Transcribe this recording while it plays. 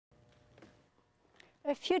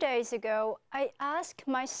A few days ago, I asked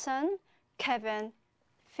my son, Kevin,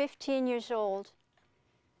 15 years old,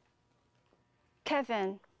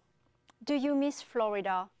 Kevin, do you miss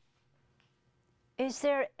Florida? Is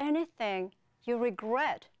there anything you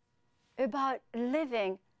regret about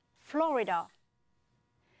living Florida?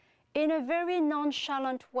 In a very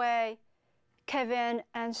nonchalant way, Kevin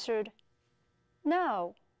answered,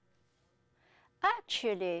 no.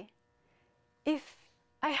 Actually, if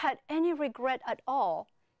I had any regret at all,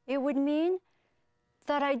 it would mean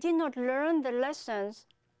that I did not learn the lessons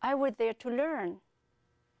I was there to learn.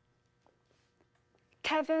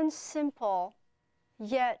 Kevin's simple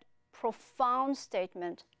yet profound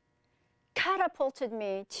statement catapulted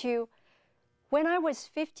me to when I was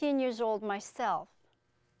 15 years old myself.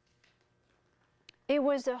 It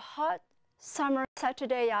was a hot summer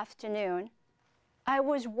Saturday afternoon. I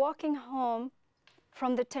was walking home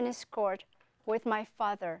from the tennis court with my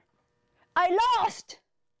father. I lost!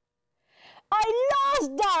 I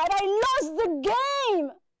lost, Dad! I lost the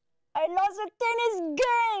game! I lost the tennis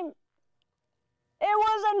game! It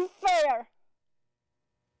was unfair.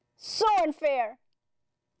 So unfair.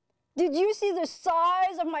 Did you see the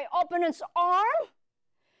size of my opponent's arm?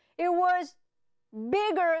 It was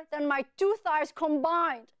bigger than my two thighs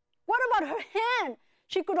combined. What about her hand?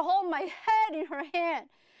 She could hold my head in her hand.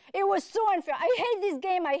 It was so unfair. I hate this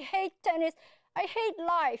game. I hate tennis. I hate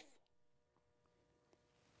life.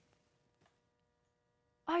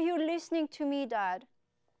 Are you listening to me, Dad?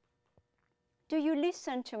 Do you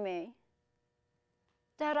listen to me?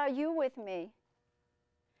 Dad, are you with me?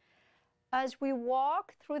 As we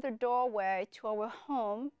walked through the doorway to our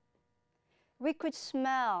home, we could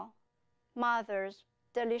smell Mother's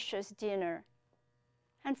delicious dinner.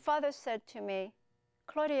 And Father said to me,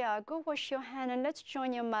 Claudia, go wash your hand and let's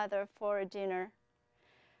join your mother for a dinner.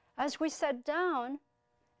 As we sat down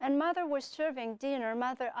and Mother was serving dinner,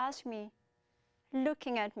 Mother asked me,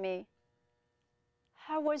 looking at me,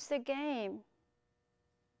 how was the game?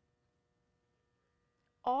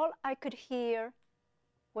 All I could hear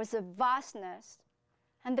was the vastness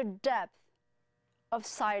and the depth of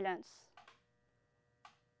silence.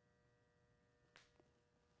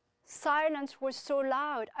 Silence was so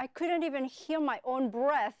loud, I couldn't even hear my own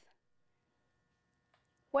breath.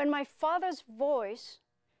 When my father's voice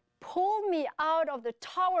pulled me out of the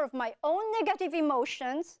tower of my own negative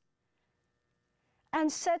emotions and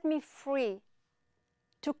set me free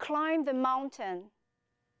to climb the mountain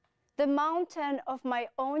of my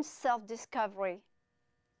own self-discovery,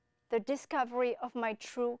 the discovery of my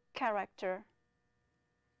true character.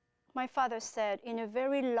 My father said in a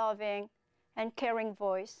very loving and caring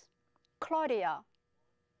voice, Claudia,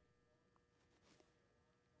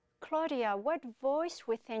 what voice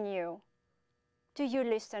within you do you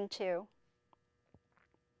listen to?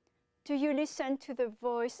 Do you listen to the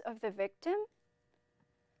voice of the victim?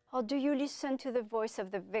 Or do you listen to the voice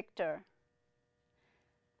of the victor?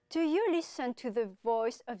 Do you listen to the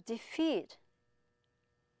voice of defeat?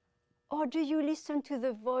 Or do you listen to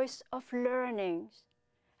the voice of learning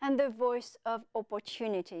and the voice of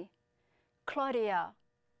opportunity? Claudia,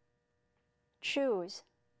 choose.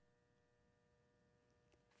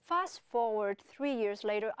 Fast forward 3 years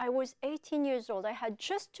later, I was 18 years old. I had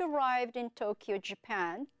just arrived in Tokyo,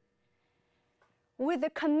 Japan, with a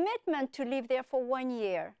commitment to live there for 1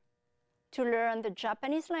 year, to learn the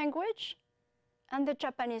Japanese language and the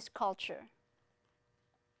Japanese culture.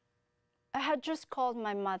 I had just called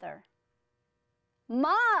my mother.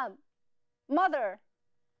 Mom, Mother,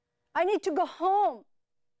 I need to go home.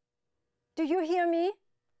 Do you hear me?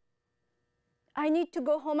 I need to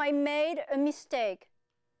go home. I made a mistake.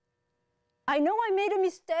 I know I made a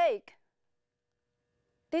mistake.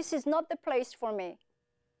 This is not the place for me.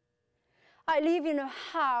 I live in a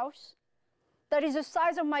house that is the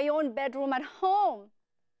size of my own bedroom at home.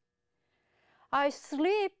 I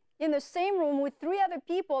sleep in the same room with 3 other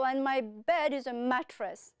people, and my bed is a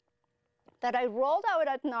mattress that I rolled out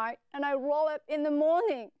at night and I roll up in the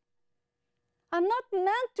morning. I'm not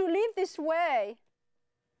meant to live this way.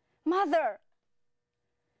 Mother,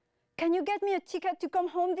 can you get me a ticket to come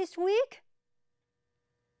home this week?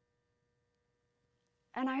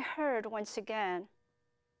 And I heard once again,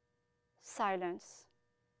 silence.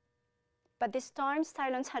 But this time,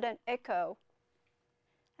 silence had an echo.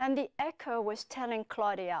 And the echo was telling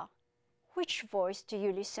Claudia, which voice do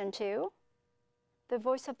you listen to? The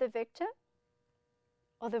voice of the victim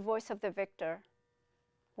or the voice of the victor?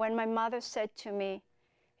 When my mother said to me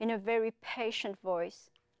in a very patient voice,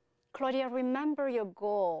 Claudia, remember your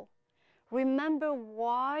goal. Remember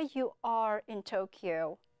why you are in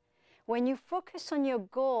Tokyo. When you focus on your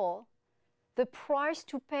goal, The price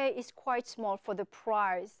to pay is quite small for the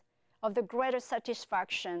prize of the greater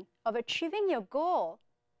satisfaction of achieving your goal.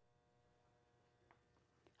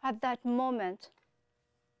 At that moment,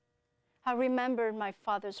 I remembered my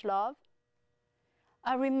father's love.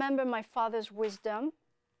 I remember my father's wisdom,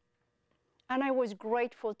 and I was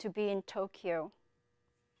grateful to be in Tokyo.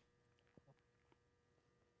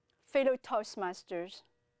 Fellow Toastmasters,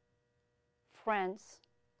 friends,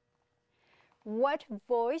 what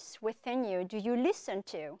voice within you do you listen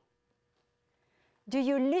to? Do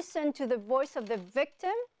you listen to the voice of the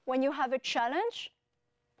victim when you have a challenge?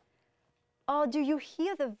 Or do you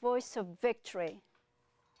hear the voice of victory?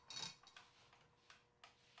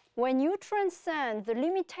 When you transcend the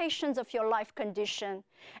limitations of your life condition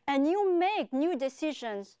and you make new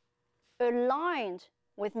decisions aligned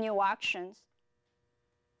with new actions,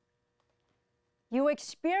 you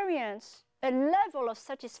experience a level of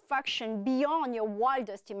satisfaction beyond your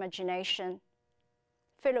wildest imagination.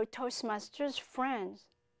 Fellow Toastmasters, friends,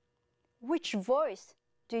 which voice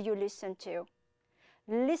do you listen to?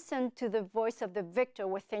 Listen to the voice of the victor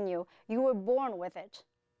within you. You were born with it.